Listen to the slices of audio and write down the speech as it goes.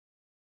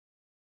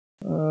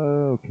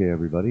Okay,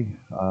 everybody.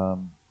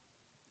 I'm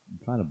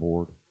kind of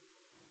bored,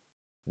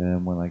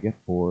 and when I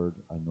get bored,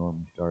 I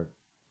normally start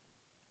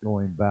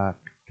going back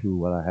to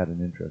what I had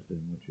an interest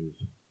in, which is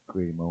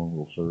creating my own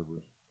little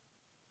servers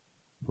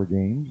for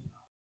games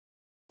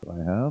that I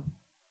have.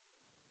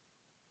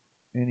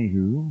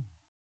 Anywho,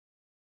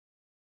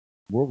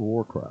 World of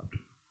Warcraft.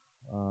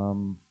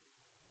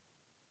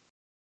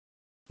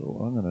 So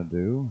what I'm going to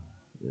do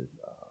is,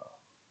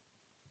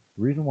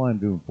 the reason why I'm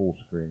doing full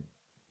screen,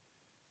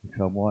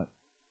 because I want,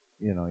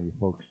 you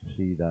folks to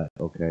see that,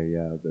 okay,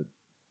 yeah, that,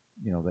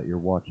 that you're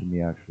watching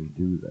me actually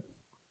do this.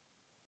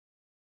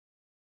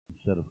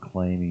 Instead of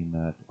claiming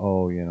that,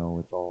 oh,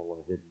 it's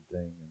all a hidden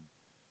thing and,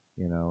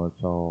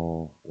 it's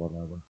all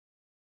whatever.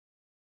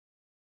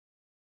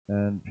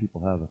 And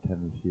people have a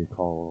tendency of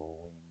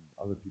calling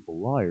other people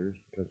liars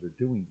because they're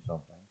doing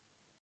something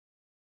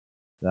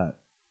that,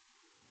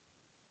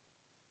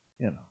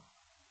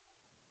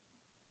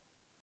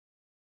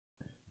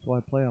 So I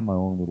play on my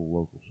own little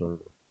local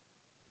server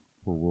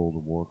for World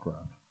of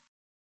Warcraft.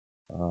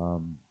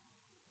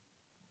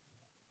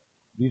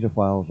 These are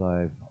files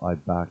I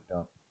backed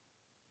up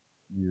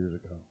years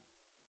ago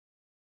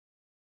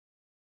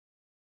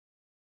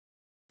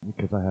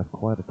because I have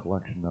quite a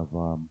collection of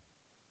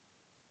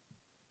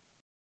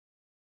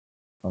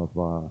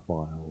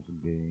files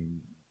and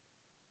games.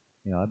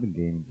 I've been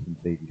gaming since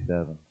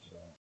 '87, so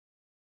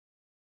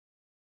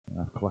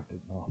I've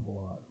collected an awful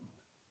lot.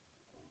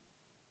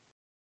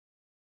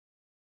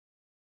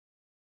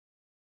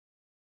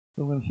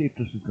 So I'm going to see if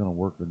this is going to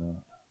work or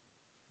not.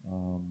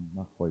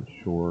 Not quite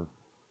sure.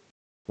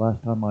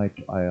 Last time I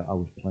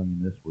was playing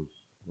this was,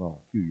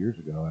 well, a few years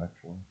ago,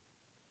 actually.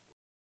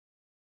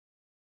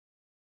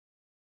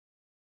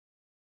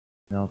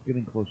 Now, it's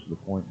getting close to the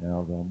point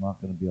now that I'm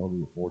not going to be able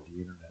to afford the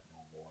internet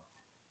no more.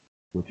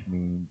 Which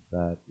means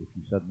that if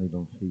you suddenly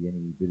don't see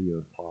any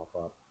videos pop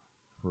up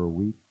for a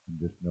week,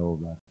 you just know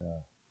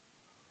that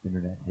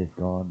internet has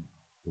gone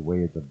the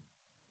way of the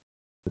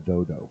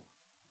dodo.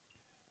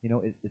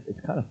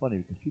 It's kind of funny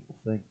because people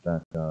think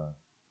that,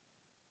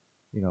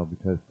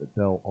 because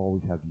they'll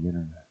always have the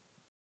internet.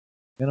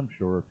 And I'm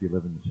sure if you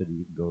live in the city,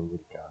 you can go to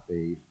little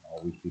cafes and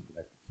always be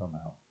connected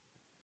somehow.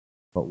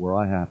 But where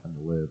I happen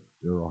to live,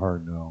 there are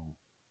no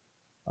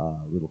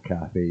little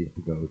cafes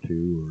to go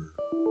to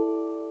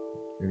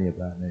or any of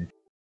that nature.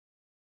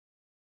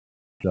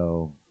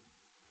 So,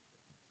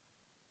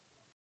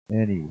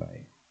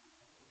 anyway.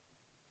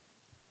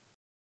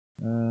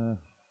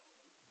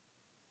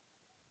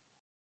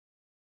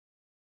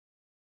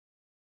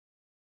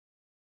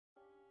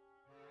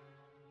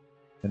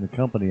 And the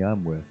company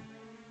I'm with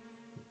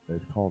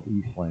is called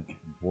Eastlink.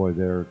 And boy,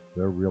 they're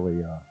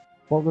really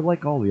well, they're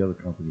like all the other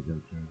companies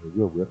out there. They're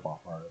real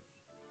rip-off artists.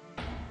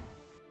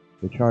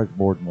 They charge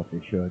more than what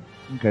they should.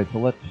 Okay, so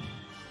let's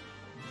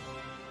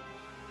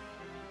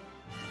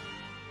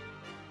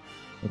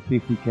see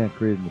if we can't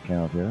create an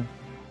account here.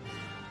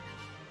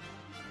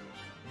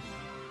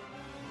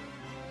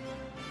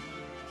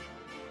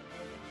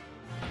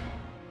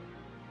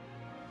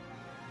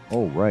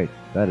 Oh, right,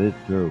 that is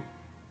true.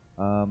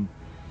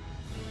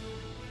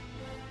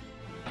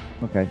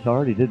 Okay, so I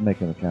already did make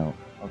an account.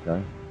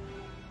 Okay.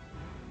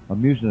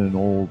 I'm using an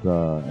old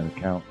an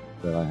account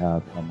that I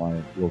have on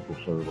my local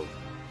server.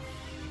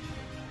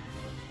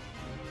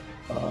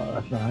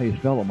 That's not how you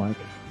spell it, Mike.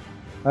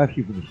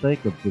 Actually, for the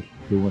sake of just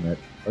doing it,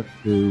 let's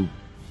do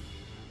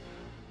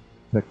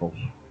pickles.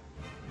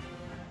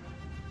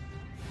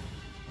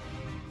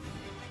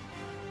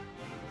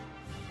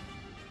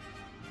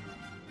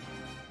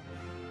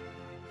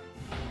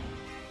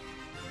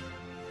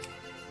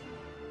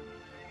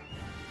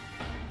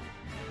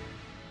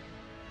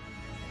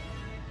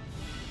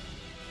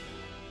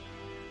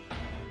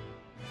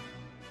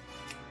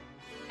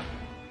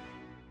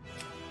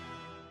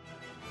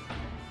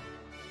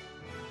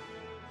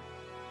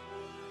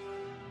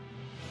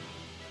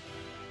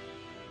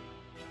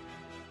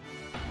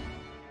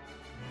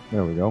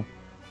 There we go.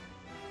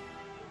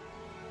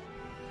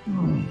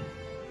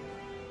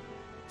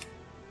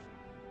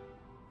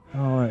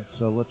 Alright,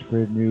 so let's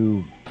create a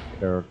new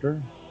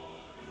character.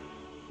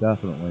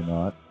 Definitely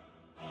not.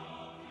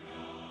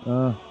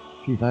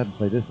 Geez, I haven't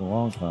played this in a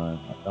long time.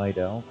 A night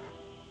elf.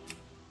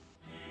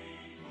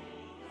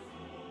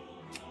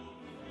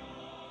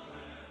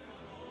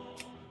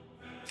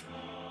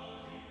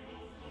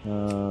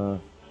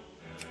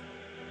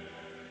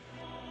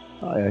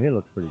 Oh yeah, he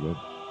looks pretty good.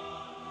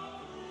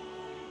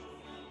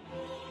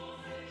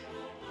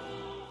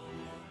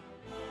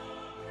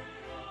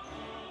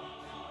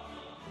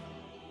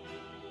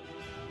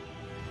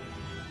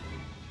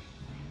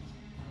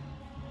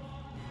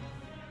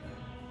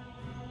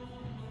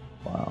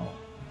 Wow.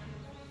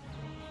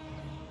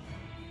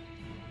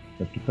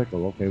 Just a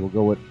pickle. Okay, we'll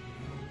go with...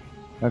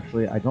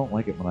 Actually, I don't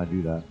like it when I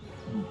do that.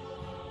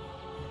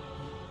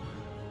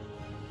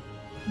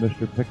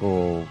 Mr.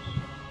 Pickles.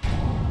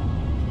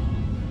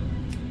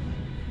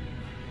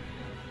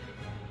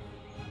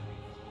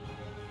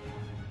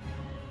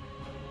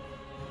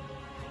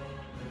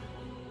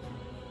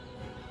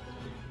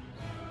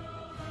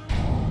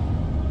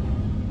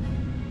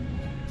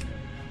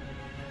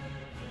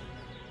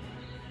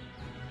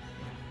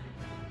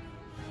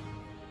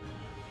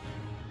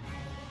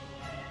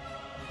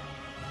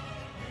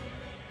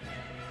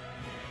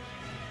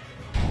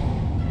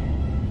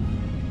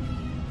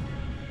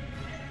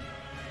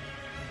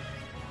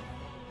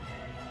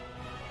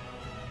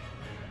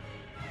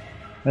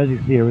 As you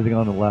can see, everything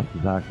on the left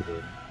is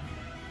activated.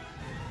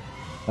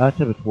 That's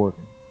if it's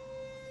working.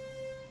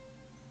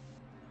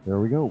 There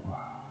we go.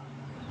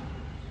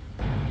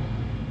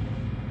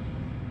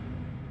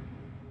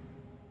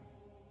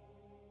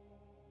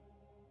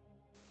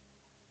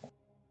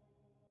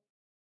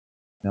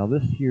 Now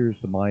this here is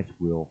the My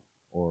Squeal,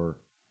 or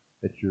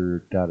it's your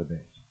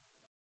database.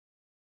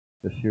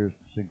 This here is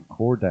the single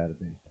core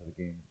database of the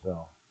game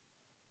itself.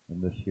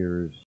 And this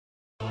here is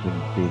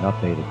things being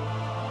updated.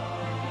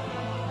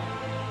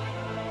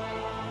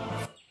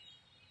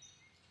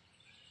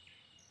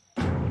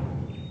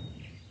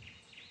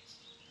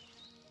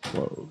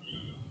 Close,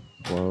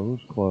 close,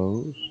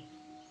 close,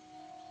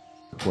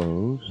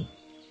 close.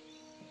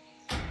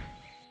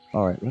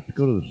 Alright, let's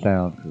go to the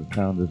sound, because the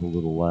sound is a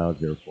little loud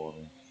here for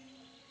me.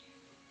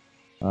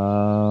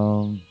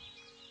 I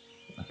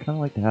kind of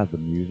like to have the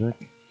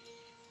music.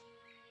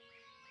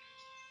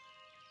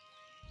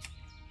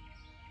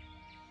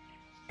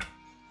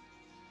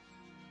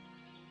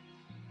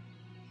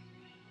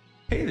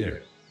 Hey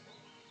there.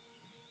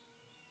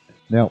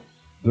 Now,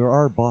 there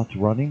are bots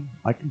running.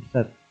 I can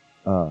set,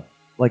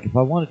 like if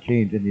I want to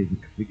change any of the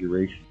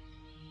configuration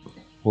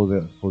for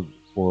this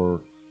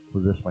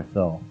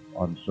myself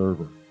on the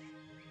server,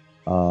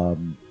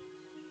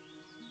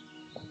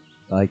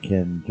 I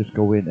can just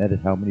go in and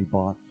edit how many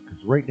bots,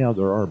 because right now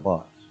there are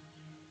bots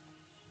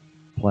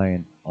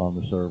playing on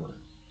the server.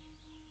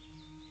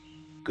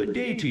 Good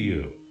day to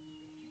you.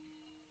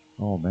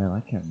 Oh man, I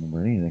can't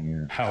remember anything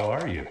here. How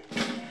are you?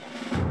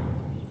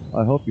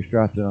 I hope you're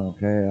strapped in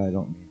okay. I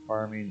don't mean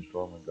farming,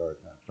 Stormwind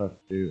Guard, not trust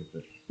you.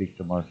 But speak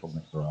to Marshal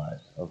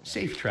McBride. Okay.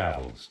 Safe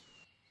travels.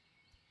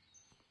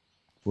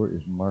 Where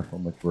is Marshal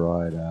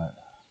McBride at?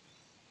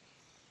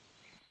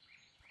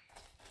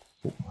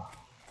 Oh.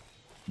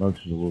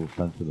 Mouse is a little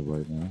sensitive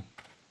right now.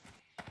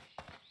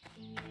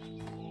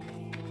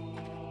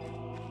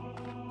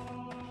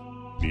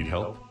 Need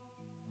help?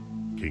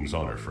 King's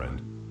honor, friend.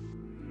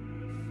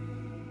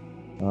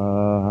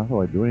 How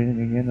do I do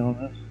anything again on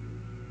this?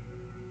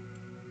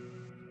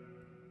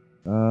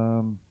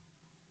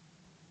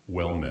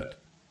 Well met.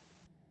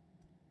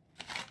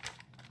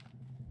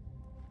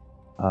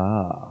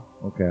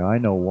 Okay, I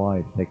know why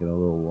it's taking a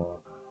little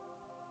longer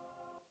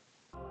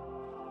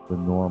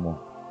than normal.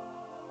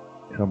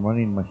 So I'm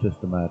running my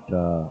system at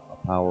a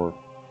power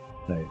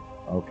save.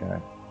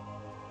 Okay.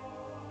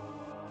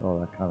 Oh,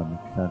 that kind of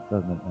makes sense,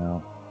 doesn't it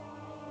now?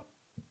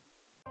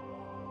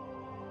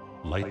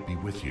 Light be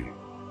with you.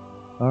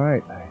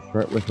 Alright,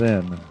 threat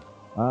within.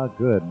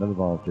 Good, another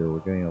volunteer. We're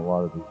getting a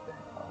lot of these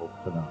things. I hope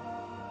it's enough.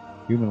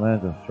 Human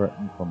lands are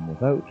threatened from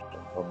without,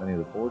 from many of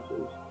the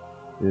forces.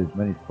 It is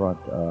many front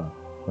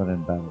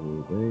end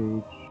battle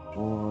rage,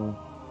 or...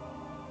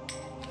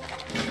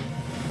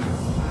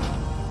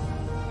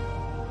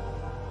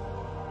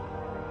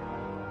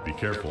 Be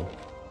careful.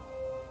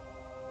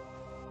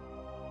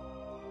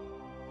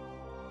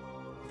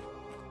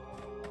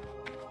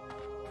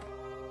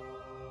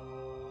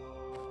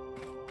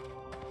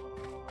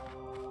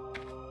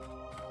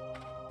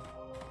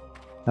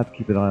 Have to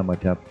keep an eye on my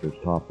temperatures,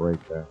 top right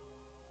there.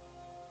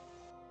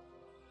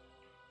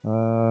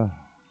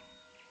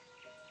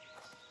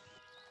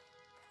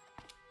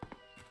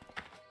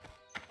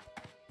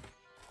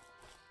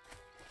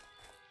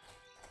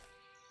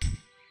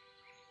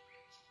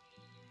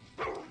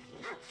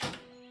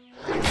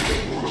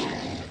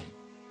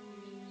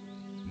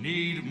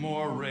 Need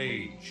more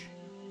rage.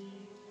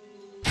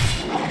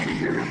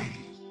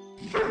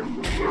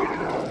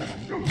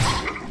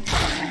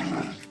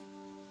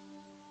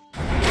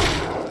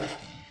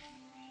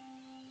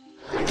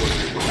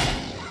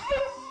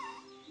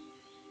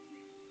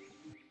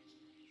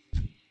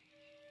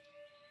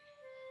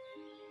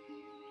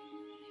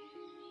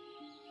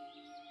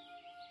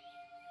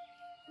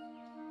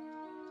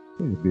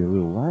 Seems to be a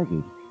little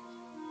laggy.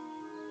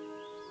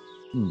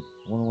 I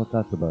wonder what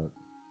that's about.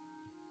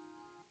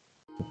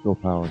 Let's go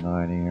power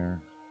 9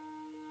 here.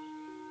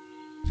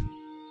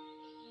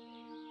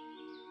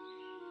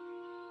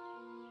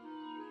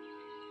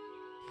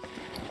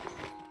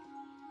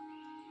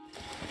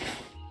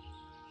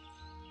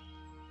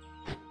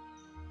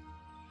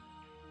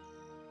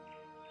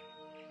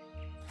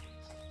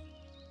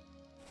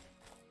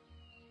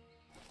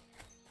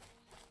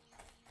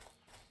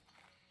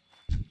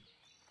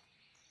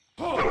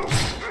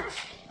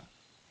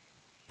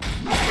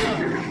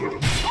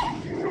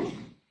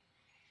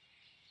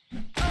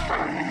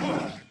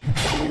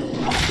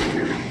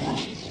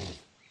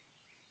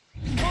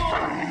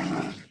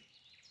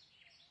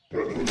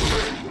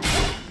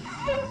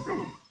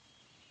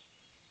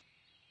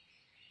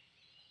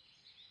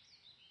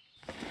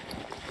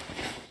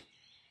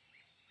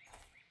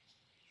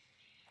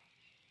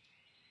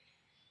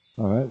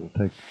 Alright, we'll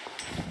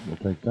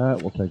take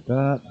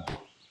that.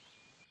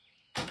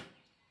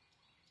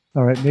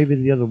 Alright, maybe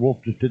the other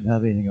wolf just didn't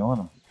have anything on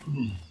him.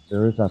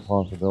 There is that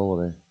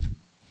possibility.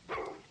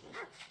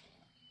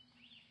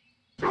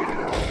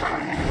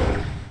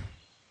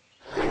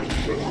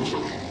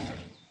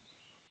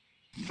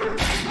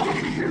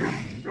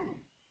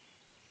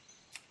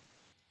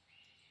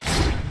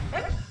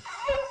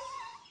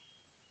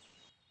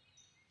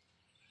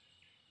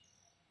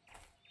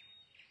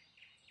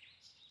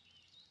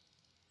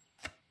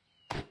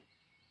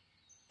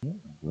 Yeah,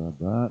 grab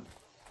that.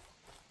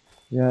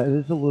 Yeah, it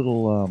is a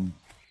little,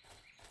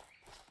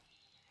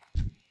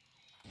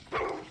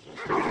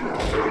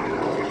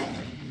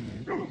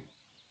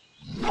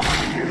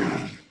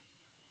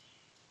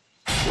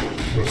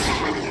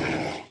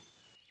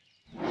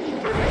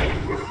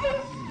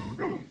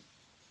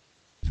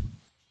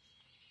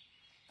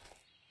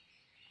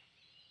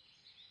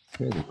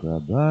 okay, to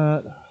grab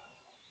that.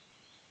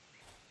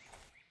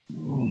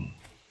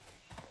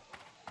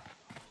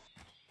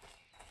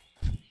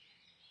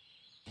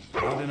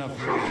 Not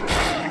enough room.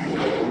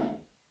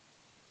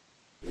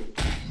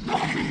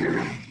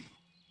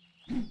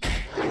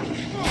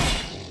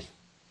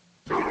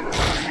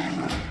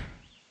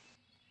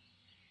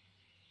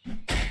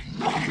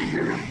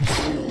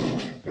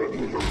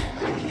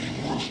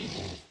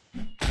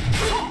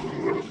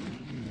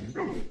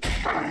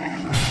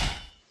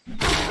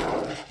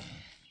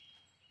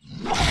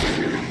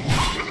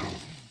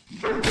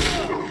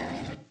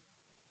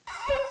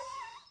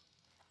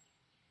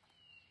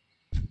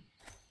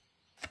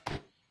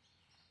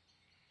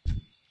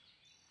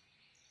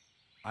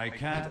 I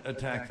can't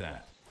attack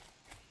that.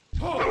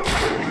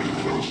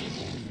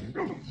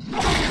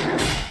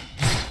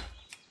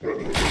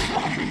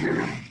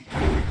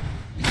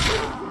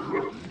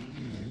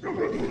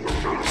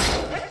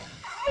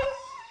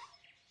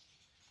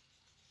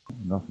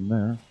 Nothing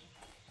there.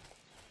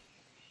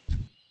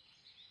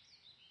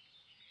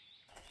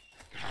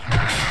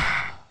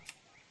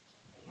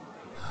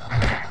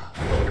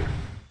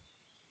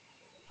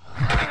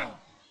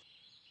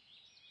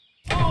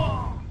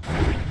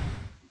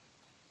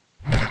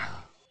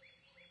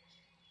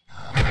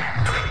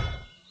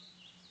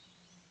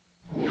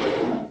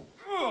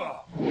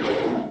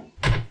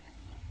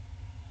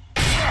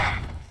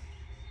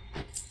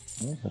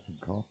 Well, got some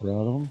copper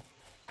out of them.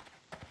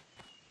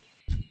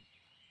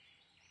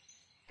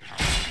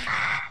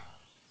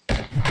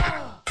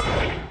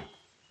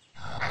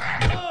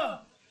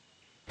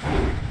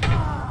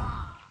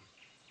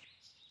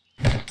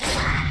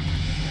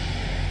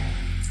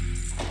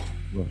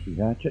 Rusty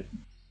hatchet.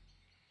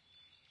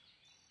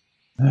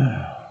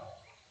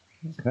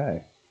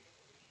 Okay.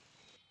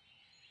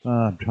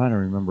 I'm trying to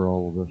remember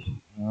all of this.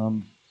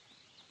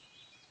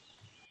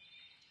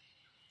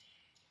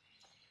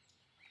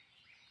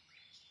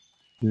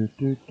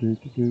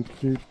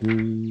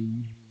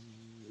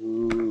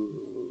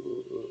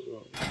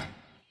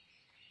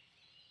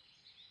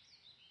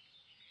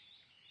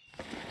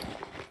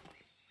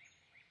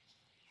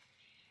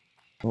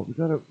 Well, we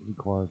got it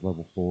requires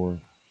level 4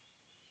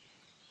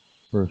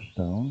 first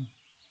stone.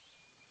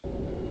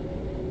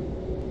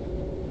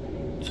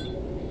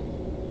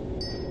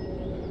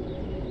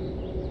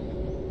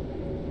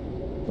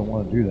 Don't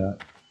want to do that.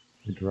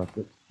 Interrupt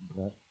it.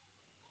 That.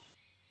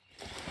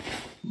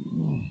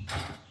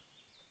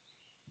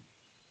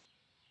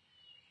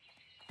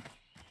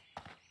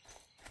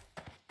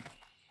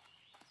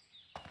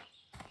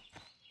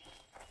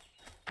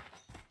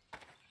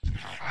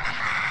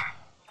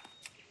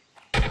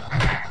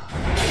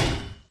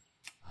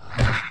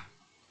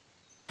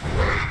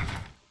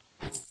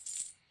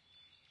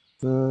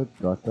 Good,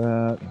 got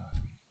that.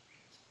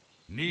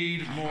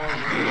 Need more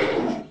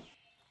range.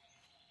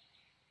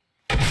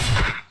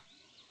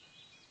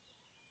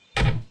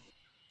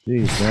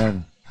 Jeez,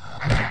 man.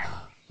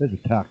 This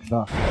attack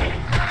sucks.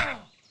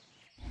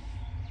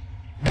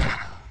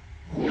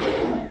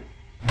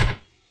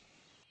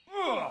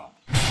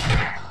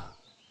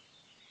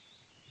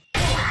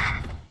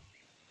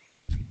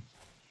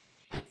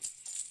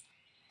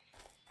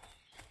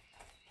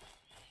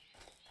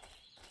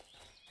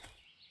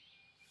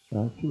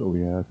 Let's see what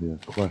we have here.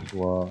 Quest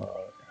log.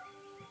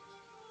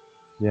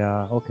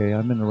 Yeah, okay,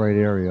 I'm in the right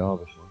area,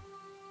 obviously.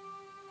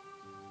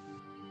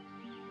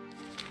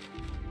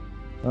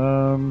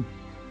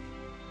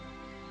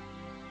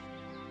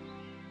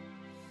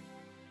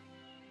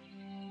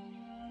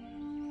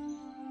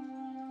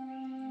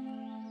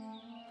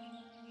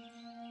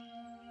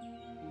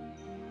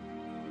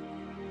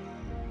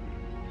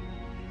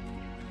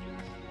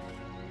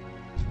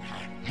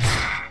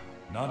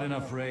 Not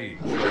enough rage.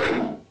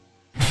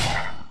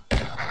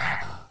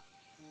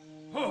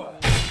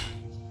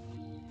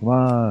 Come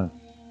on.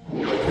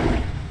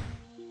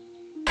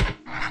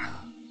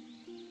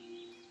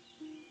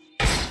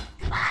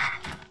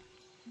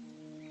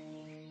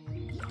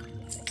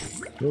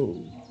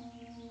 So,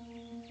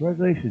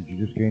 congratulations,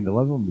 you just gained a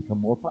level and become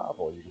more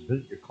powerful. You can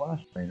visit your class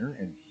trainer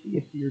and see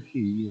if he or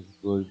she is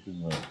good to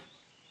learn.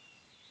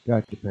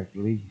 Gotcha,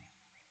 Peckley.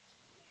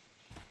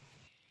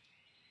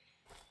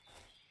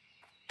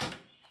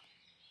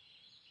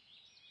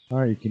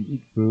 Alright, you can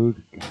eat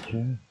food.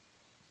 Gotcha.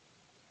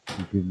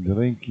 You can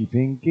drinky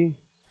pinky.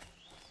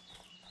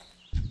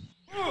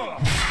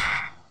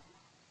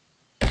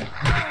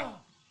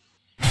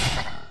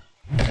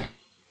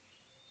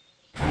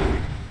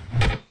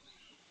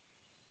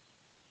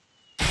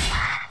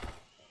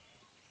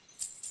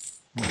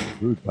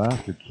 Rude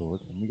bastard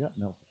sword, and we got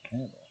melted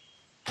candle.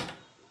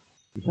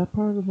 Is that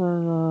part of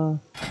our,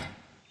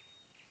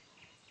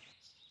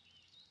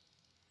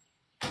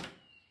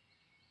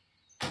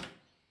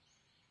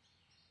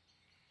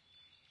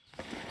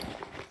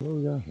 What do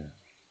we got here?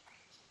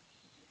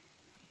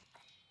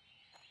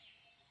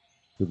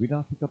 Did we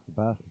not pick up the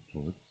basket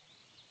sword?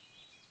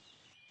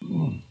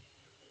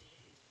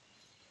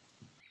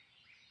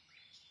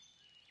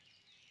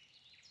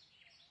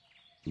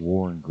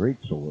 Worn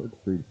greatsword,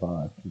 3 to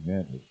 5,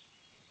 two-handed.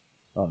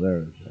 Oh, there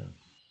it is.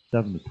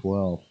 7 to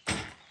 12.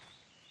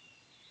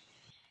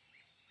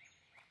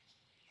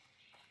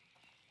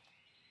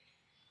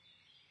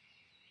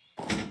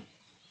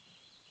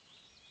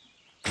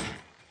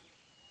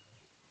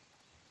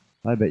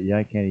 I bet you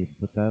I can't even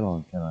put that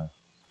on, can I?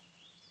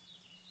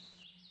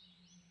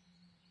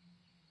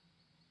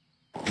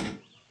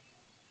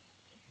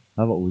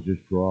 How about we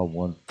just draw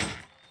one?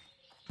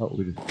 How about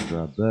we just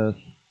grab this?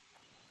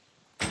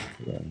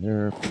 Put that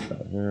here, put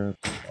that here,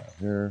 put that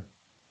here.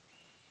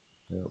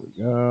 There we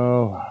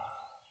go.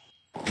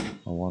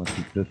 I want to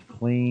keep this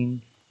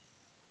clean.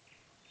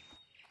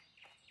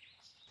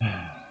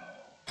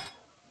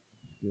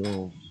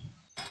 Skills.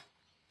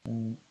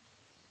 Okay.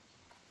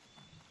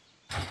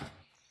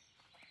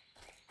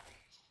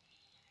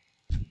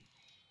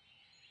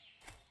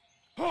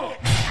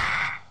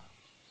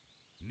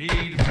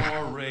 Need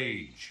more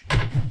rage.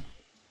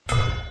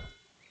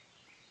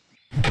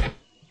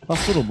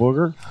 Tough little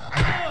booger.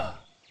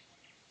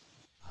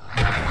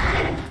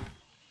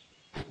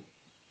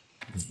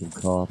 Some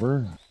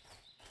copper.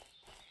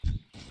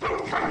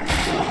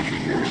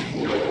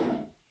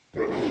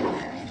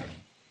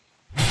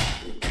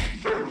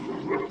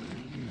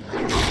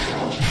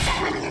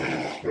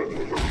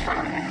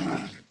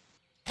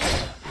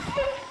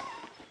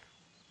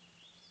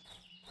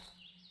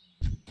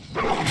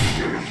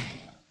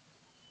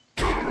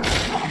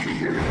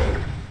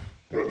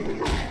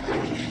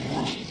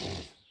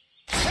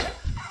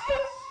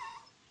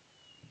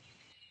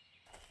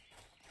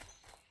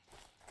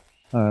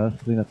 Alright,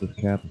 let's clean up this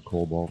camp of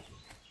cobalt.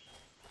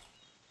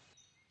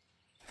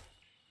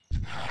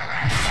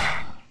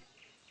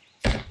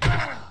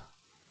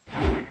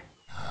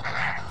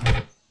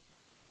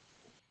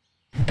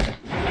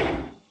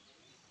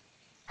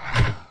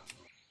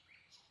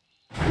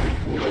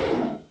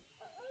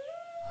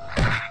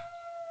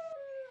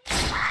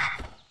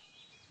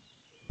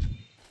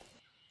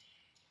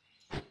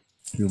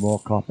 Two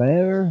more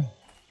copper.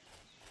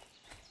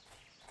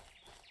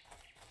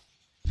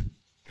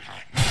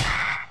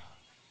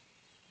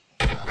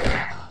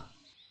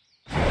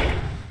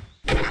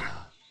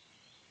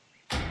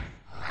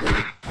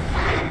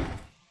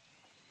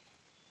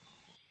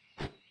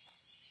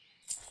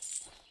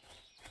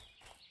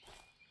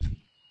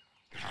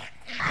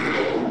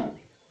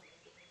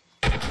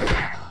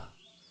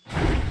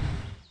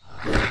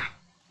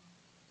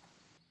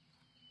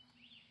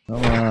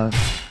 Come on.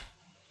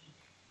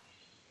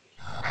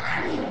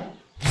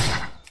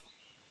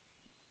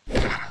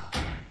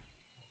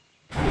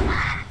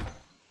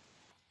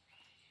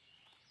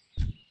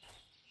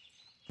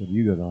 What do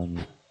you got on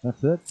you?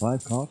 That's it?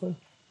 5 copper?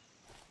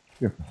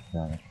 You're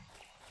pathetic.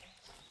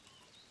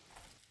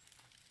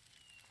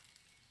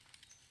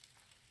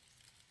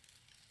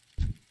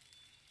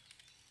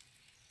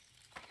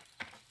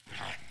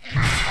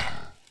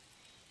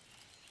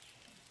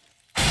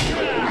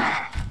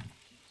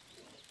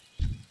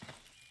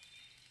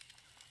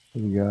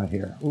 What do we got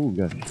here? Oh, we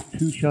got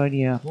 2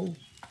 shiny apples.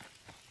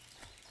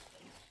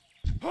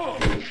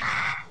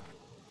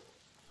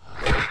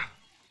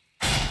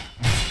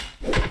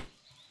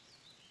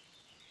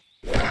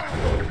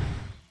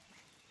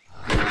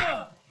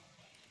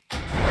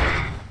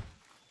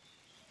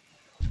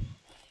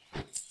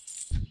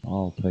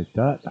 I'll take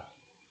that.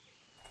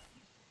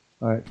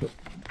 Alright, so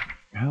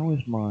how is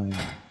mine?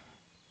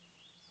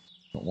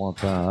 Don't want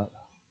that.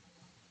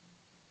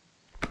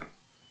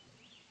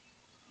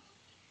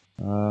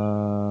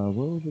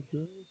 Where was it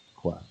good?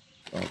 Quest.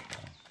 Okay.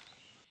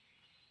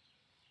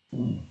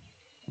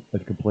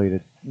 It's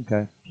completed.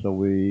 Okay, so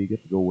we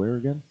get to go where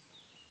again?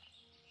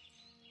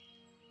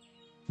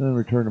 Then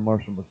return to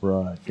Marshall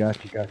McBride.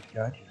 Gotcha, gotcha,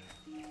 gotcha.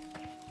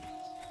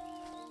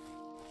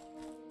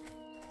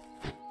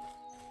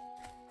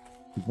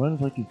 He runs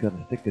like he's got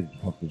a stick in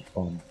his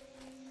bum.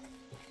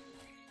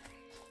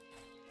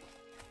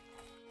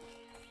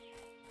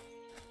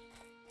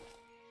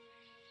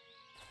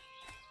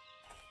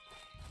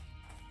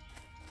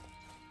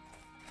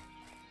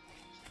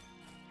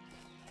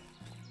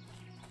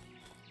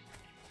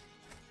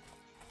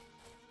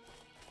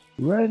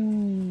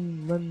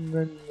 Run, run,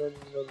 run, run,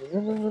 run,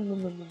 run, run, run,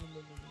 run, run, run.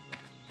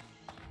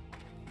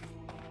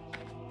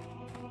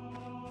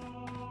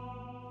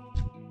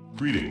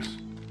 Greetings.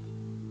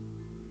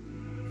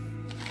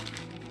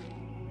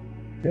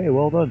 Okay,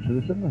 well done,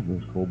 citizen.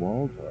 Those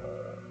kobolds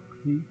are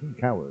thieves and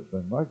cowards,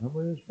 and large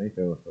numbers may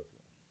fail with us.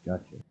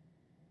 Gotcha.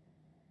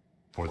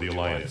 For the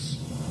Alliance.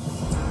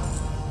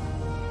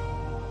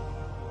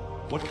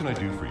 What can I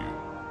do for you?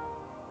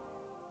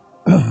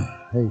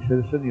 Hey,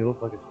 citizen, you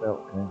look like a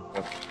scout, okay?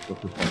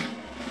 What's this like?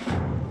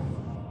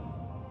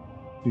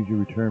 Did you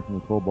return from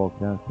the Cobalt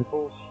Camp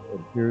Pickles? It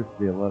appears to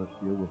be a lot of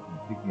steel with an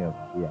insignia of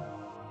the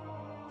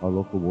our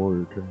local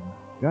warrior trainer.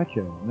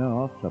 Gotcha. No,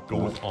 I'll accept Go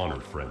that. with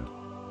honor, friend.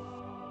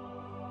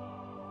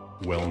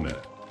 Well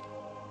met.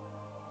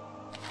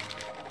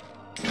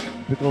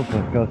 Pickles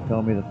has got to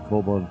tell me that the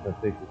kobold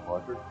infestation is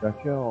larger.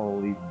 Gotcha.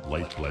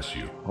 Light bless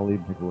you. I'll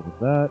even take a look at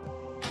that.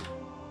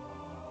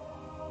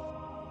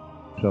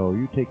 So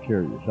you take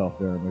care of yourself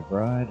there,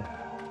 McBride.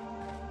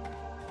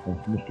 As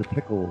Mr.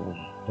 Pickles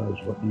does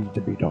what needs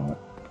to be done.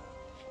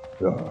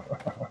 Oh,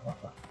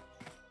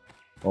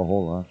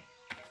 hold on.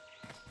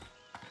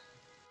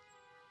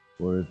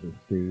 Where is this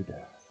dude?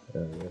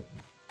 There he is.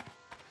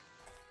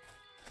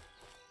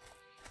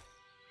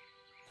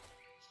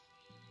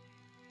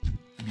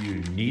 You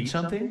need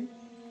something?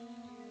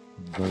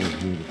 Another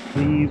group of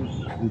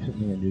thieves.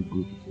 Recently a new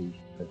group of thieves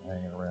has been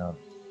hanging around.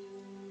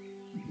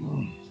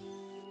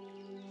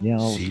 Yeah,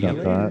 I'll See you accept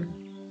later. that.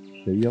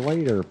 See you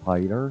later,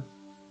 Piter.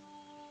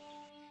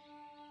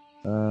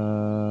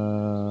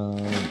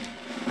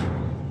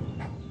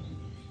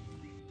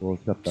 We'll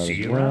accept that See as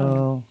you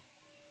well.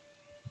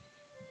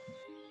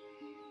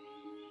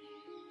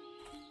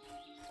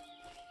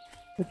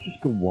 Let's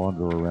just go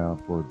wander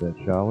around for a bit,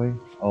 shall we?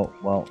 Oh,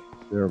 well,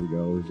 there we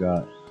go. We've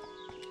got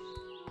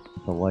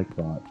the like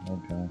bot.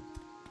 Okay.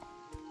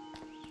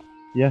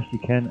 Yes, you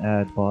can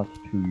add bots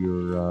to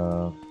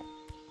your,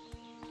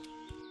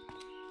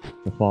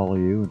 to follow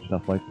you and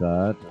stuff like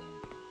that.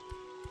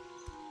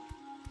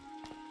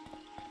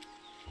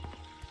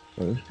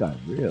 Well, this guy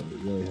really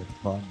has a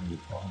problem with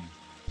his phone.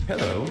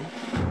 Hello.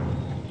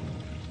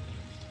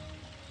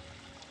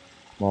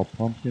 Small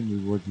pumpkin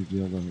rewards you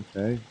deal them,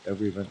 okay?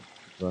 Every event.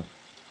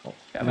 Oh,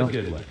 Have a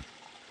good one.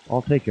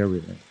 I'll take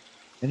everything.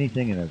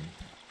 Anything and everything.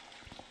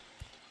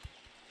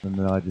 And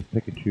then I just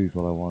pick and choose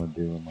what I want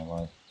to do in my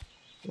life.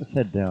 Let's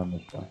head down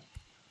this way.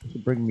 This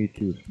will bring me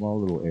to a small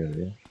little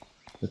area.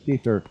 Let's see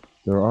if there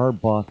are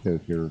bots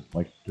out here.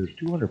 Like, there's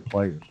 200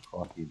 players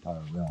across the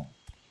entire realm.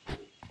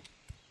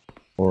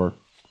 Or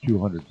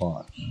 200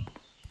 bots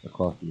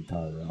across the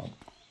entire realm.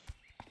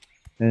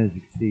 And as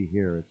you can see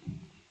here, it's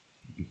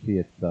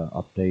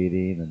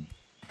updating and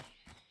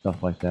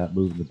stuff like that,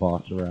 moving the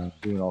bots around,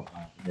 doing all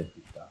kinds of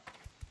nifty stuff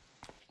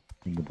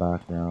in the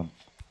background.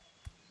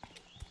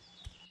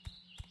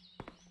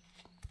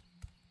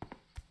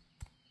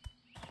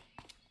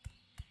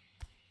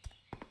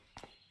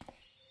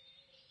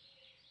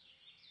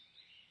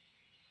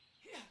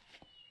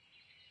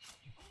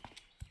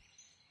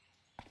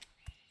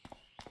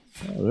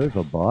 Oh, there's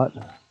a bot.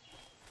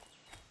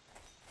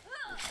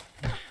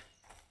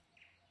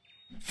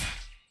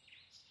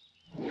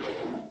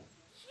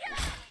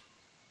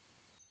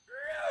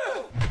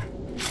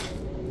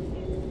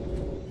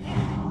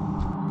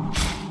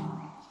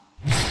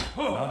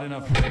 Not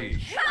enough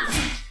rage.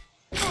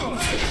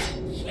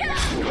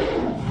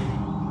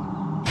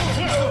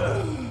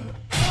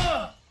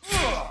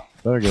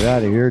 Better get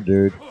out of here,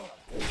 dude.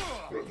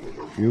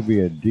 You'll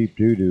be a deep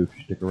doo-doo if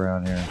you stick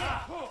around here.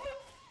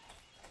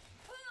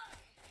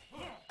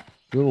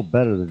 A little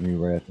better than me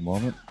right at the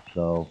moment,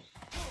 so...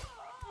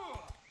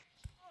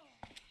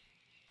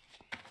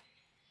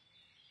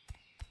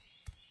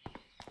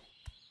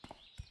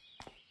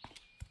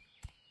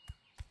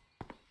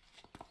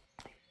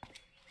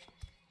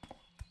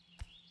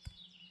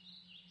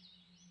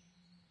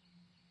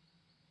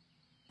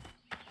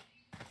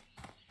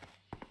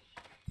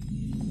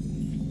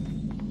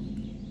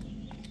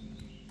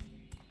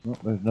 Oh,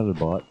 there's another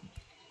bot.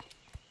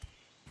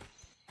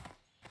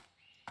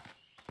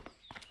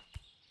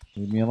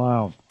 Leave me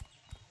alone.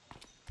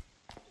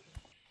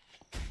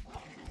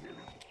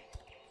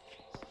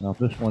 Now, if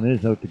this one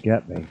is out to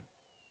get me,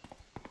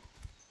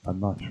 I'm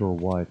not sure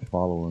why it's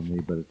following me,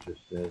 but it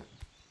just is.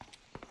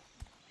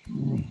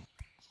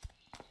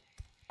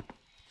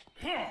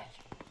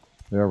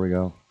 There we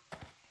go.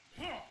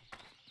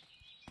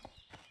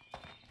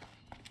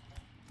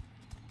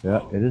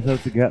 Yeah, it is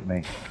out to get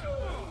me.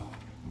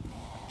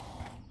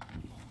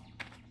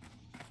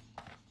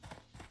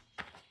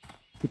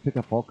 You pick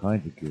up all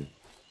kinds of gear.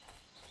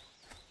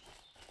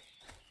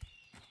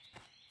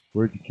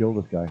 Where'd you kill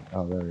this guy?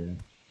 Oh, there he is.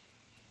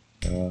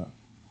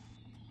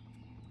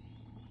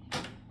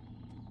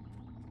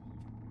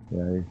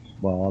 Yeah,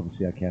 well,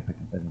 obviously I can't pick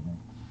up anything.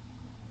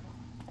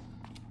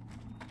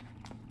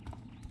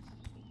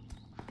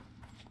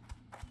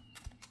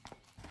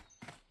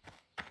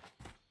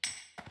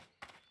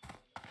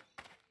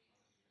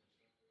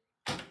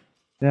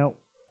 Now,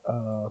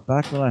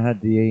 back when I had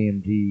the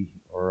AMD,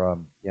 or,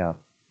 the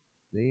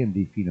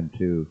AMD Phenom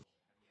 2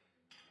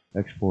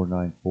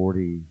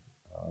 X4940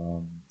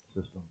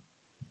 system,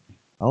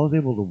 I was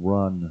able to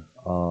run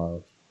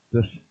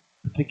this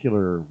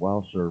particular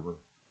WoW server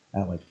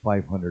at like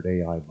 500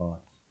 AI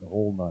bots, the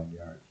whole 9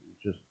 yards. It was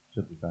just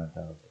simply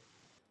fantastic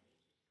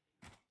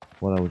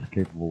what I was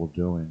capable of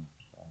doing.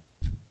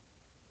 So.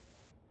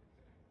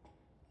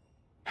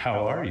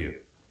 How are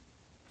you?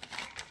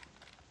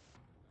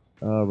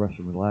 Rest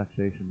and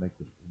relaxation, make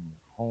this in your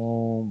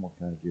home. What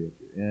kind of deal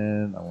you're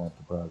in? I want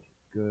to browse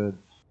your goods.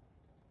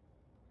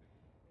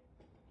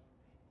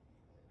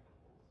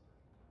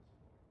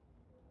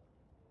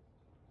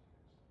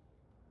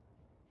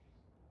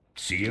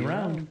 See you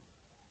around.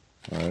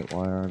 Alright,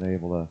 why aren't I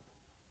able to...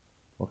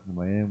 Welcome to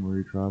Miami,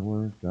 weary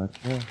traveler.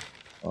 Gotcha.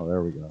 Oh,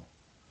 there we go.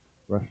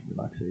 Rest and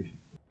relaxation.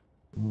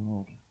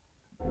 Oh,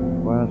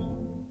 quest.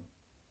 You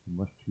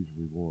must choose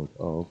reward.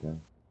 Oh, okay.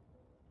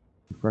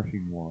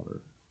 Refreshing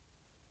water.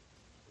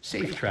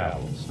 Safe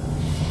travels.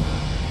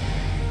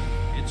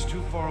 It's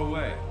too far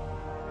away.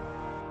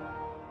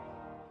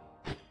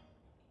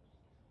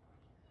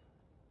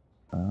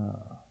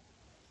 Ah.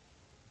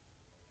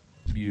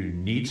 You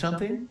need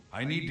something?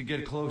 I need to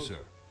get closer.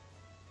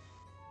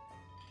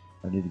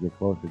 I need to get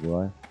closer, do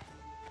I?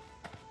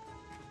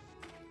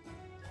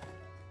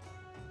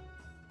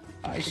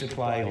 I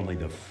supply only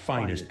the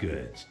finest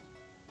goods.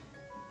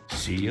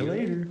 See you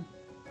later. Do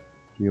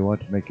you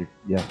want to make your...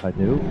 Yes, I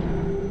do.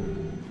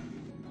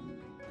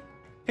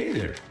 Hey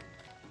there.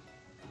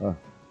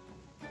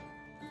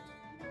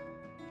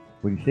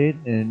 When you say it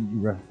and you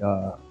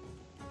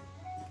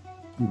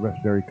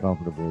rest very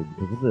comfortably.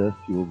 Because of this,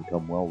 you will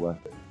become well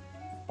rested.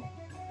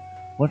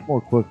 Much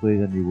more quickly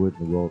than you would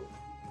in the world.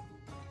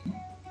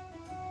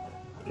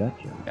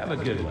 Gotcha. Have a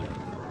good one.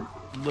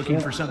 Looking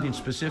for something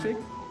specific?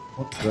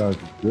 What is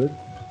good?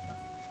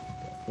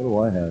 What do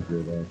I have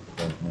here though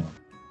right now?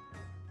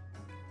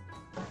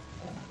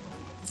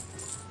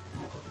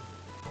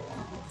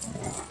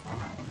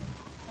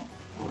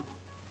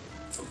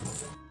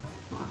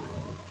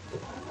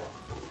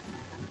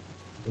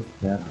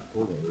 That's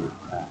full of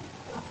pack.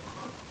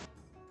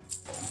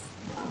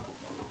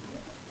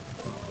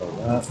 So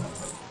that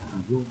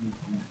we will need to.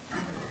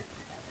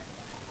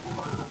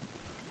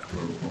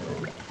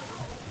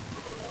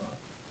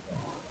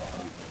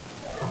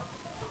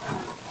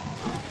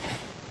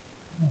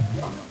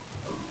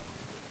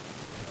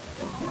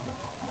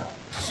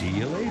 See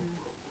you later.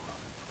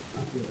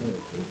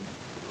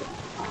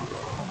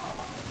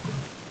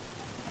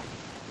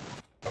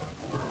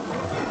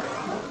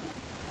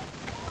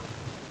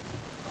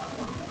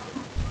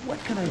 What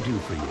can I do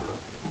for you?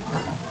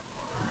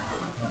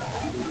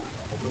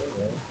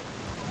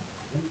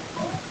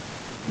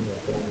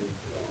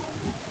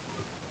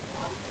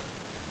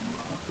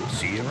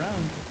 See you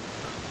around.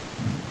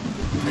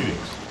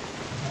 Greetings.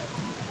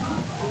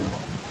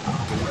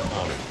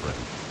 On it, friend.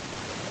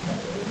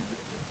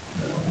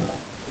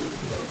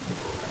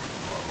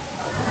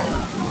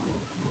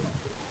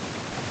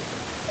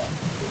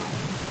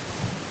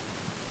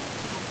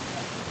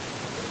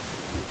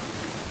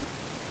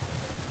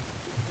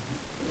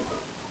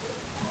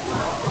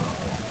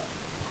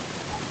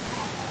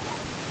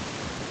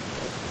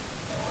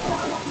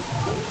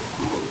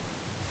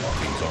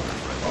 Things on it,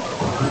 friend.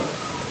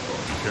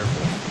 Be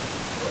careful.